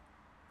sensor.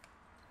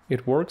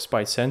 It works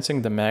by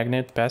sensing the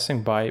magnet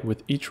passing by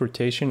with each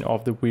rotation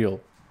of the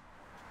wheel.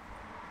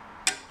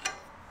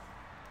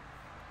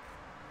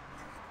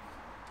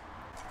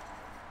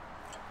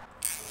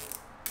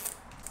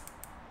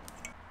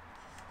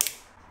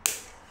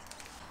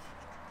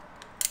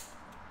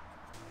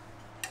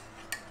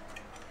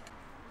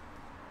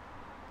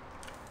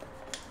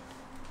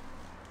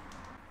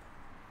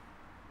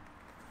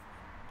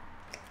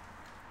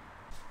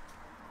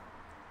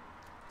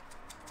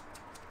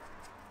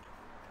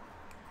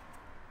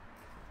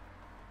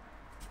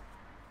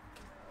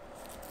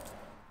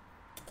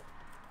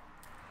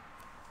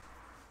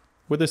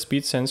 With the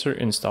speed sensor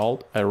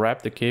installed, I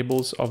wrap the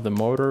cables of the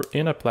motor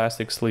in a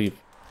plastic sleeve.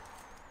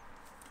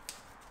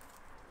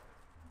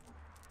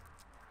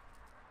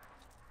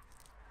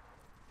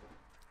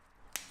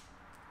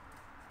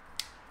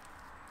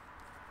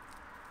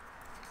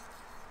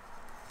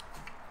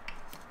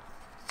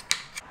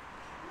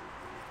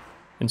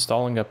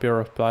 Installing a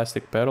pair of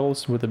plastic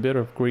pedals with a bit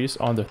of grease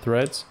on the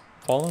threads,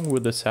 following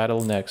with the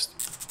saddle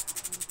next.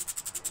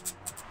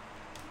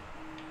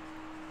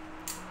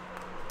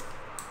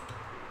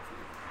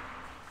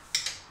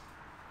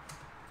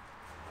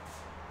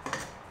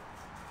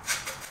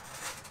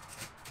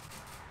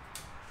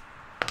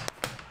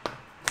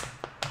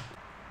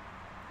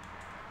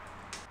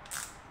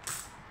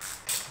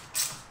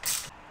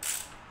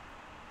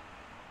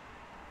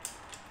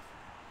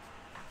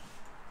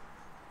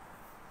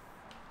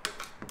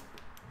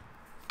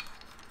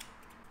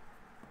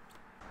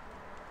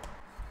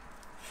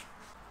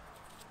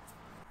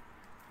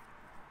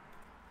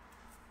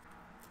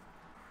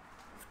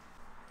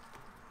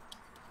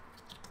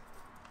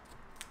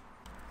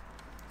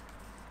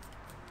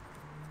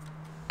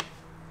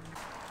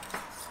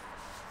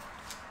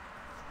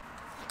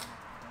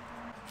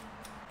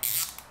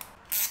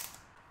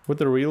 With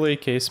the relay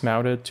case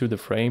mounted to the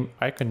frame,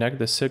 I connect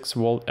the 6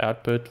 volt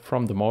output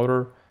from the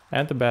motor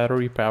and the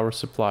battery power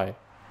supply.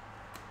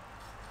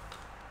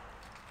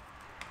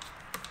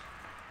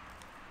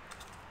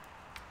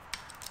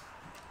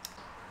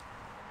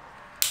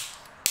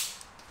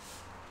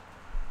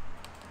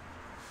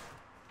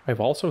 I've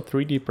also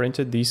 3D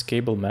printed these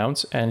cable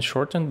mounts and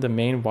shortened the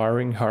main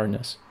wiring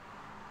harness.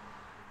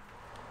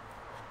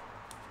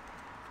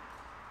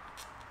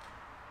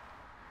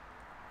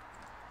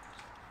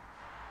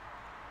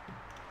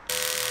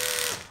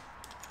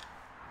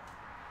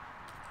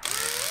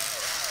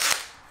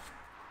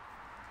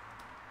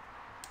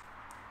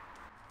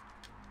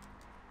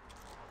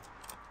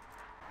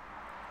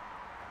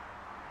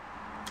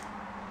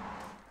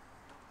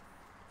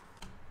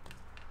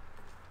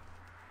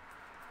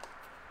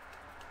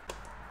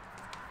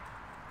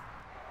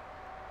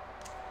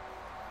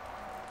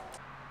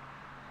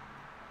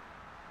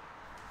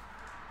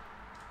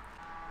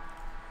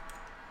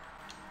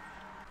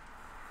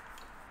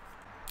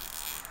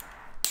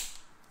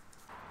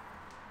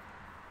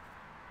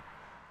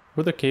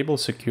 With the cable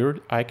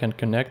secured, I can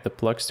connect the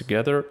plugs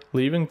together,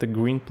 leaving the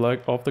green plug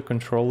of the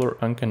controller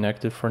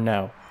unconnected for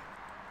now.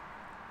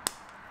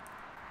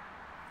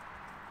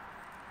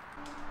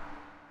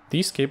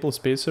 These cable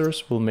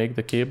spacers will make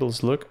the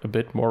cables look a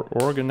bit more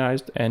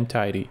organized and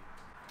tidy.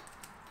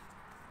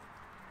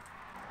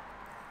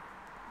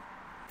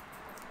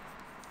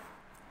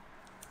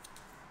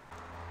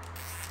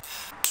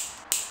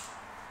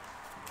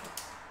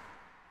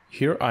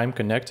 Here I'm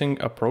connecting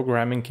a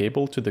programming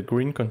cable to the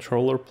green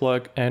controller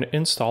plug and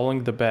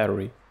installing the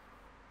battery.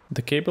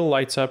 The cable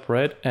lights up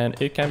red and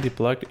it can be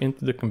plugged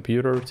into the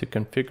computer to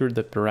configure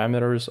the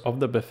parameters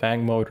of the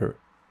Bafang motor.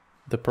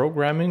 The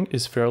programming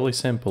is fairly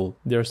simple.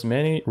 There's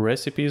many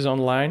recipes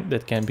online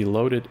that can be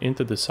loaded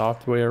into the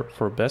software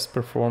for best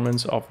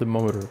performance of the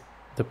motor.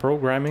 The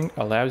programming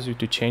allows you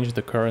to change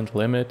the current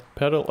limit,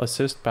 pedal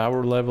assist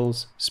power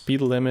levels, speed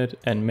limit,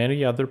 and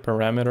many other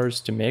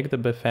parameters to make the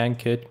Bafang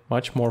kit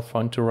much more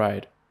fun to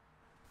ride.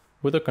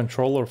 With the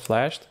controller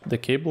flashed, the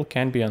cable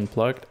can be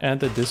unplugged and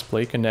the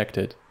display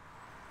connected.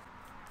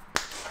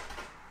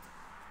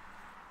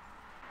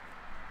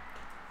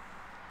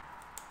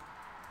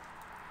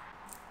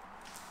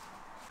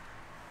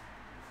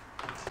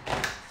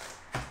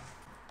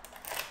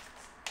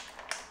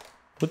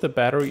 With the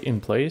battery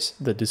in place,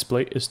 the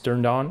display is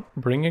turned on,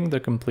 bringing the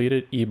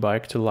completed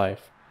e-bike to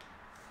life.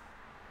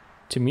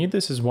 To me,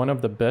 this is one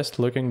of the best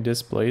looking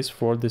displays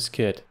for this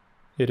kit.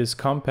 It is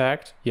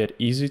compact, yet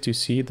easy to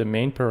see the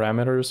main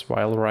parameters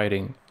while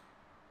riding.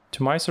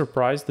 To my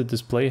surprise, the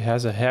display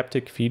has a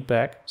haptic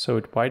feedback, so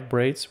it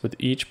vibrates with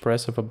each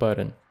press of a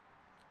button.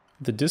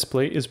 The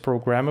display is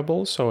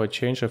programmable, so I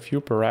change a few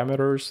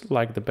parameters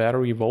like the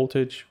battery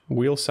voltage,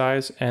 wheel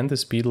size, and the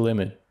speed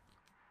limit.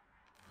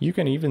 You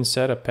can even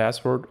set a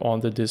password on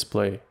the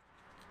display.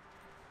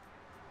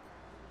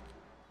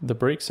 The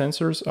brake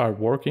sensors are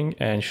working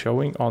and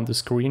showing on the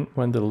screen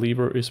when the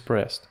lever is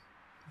pressed.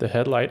 The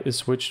headlight is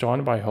switched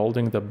on by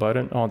holding the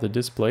button on the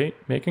display,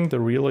 making the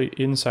relay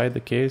inside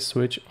the case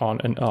switch on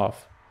and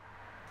off.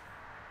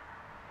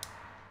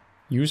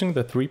 Using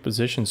the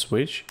 3-position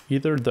switch,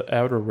 either the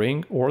outer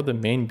ring or the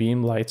main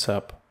beam lights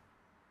up.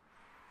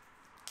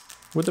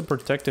 With the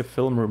protective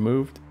film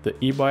removed, the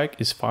e-bike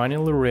is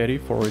finally ready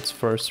for its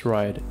first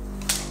ride.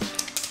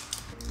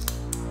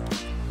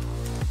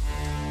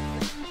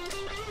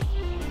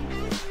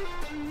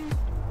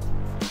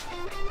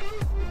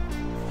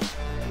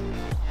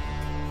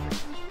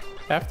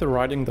 After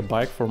riding the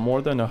bike for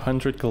more than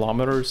 100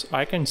 kilometers,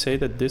 I can say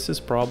that this is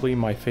probably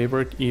my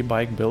favorite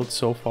e-bike build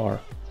so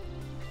far.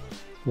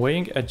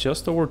 Weighing at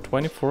just over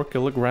 24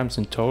 kilograms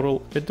in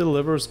total, it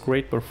delivers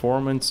great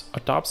performance, a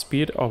top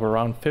speed of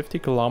around 50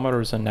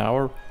 kilometers an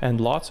hour, and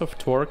lots of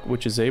torque,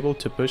 which is able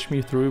to push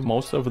me through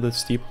most of the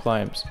steep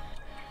climbs.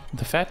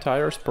 The fat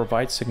tires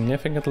provide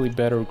significantly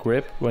better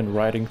grip when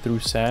riding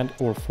through sand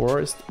or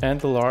forest, and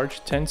the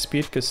large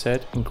 10-speed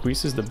cassette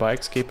increases the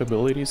bike's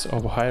capabilities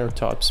of higher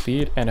top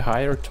speed and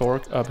higher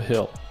torque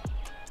uphill.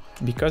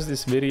 Because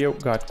this video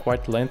got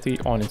quite lengthy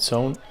on its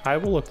own, I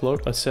will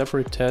upload a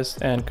separate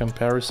test and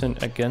comparison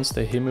against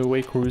the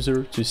Himaway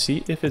Cruiser to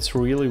see if it's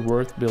really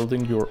worth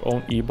building your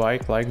own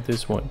e-bike like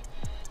this one.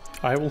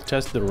 I will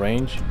test the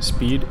range,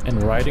 speed,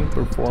 and riding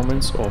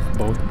performance of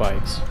both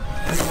bikes.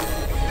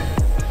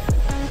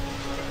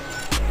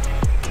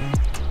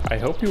 I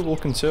hope you will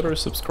consider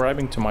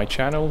subscribing to my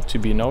channel to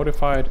be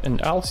notified,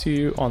 and I'll see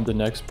you on the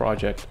next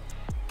project.